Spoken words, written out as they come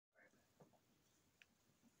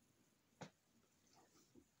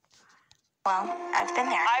Well, I've been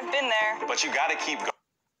there. I've been there. But you gotta keep going.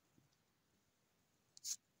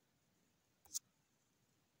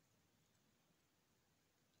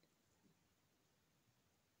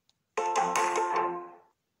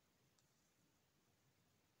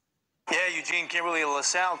 Yeah, Eugene, Kimberly, a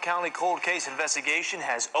LaSalle County cold case investigation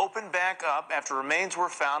has opened back up after remains were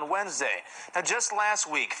found Wednesday. Now, just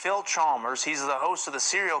last week, Phil Chalmers, he's the host of the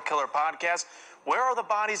Serial Killer podcast, Where Are the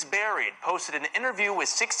Bodies Buried?, posted an interview with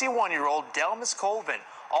 61-year-old DELLMUS Colvin,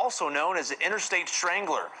 also known as the Interstate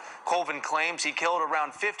Strangler. Colvin claims he killed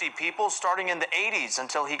around 50 people starting in the 80s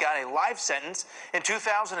until he got a life sentence in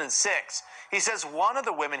 2006. He says one of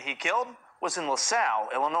the women he killed was in LaSalle,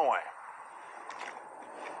 Illinois.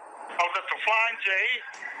 I was at the Flying J,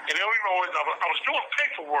 and I was doing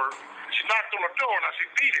paperwork. She knocked on the door, and I said,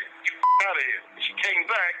 "Beat it, get out of here." And she came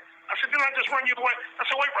back. I said, "Didn't I just run you away?" I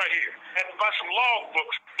said, "Wait right here." Had to buy some log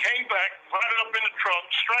books. Came back, brought it up in the truck,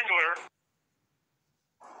 strangled her.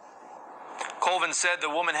 Colvin said the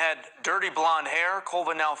woman had dirty blonde hair.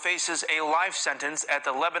 Colvin now faces a life sentence at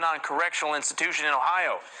the Lebanon Correctional Institution in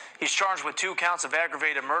Ohio. He's charged with 2 counts of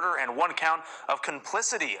aggravated murder and 1 count of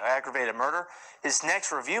complicity of aggravated murder. His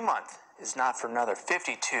next review month is not for another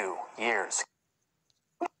 52 years.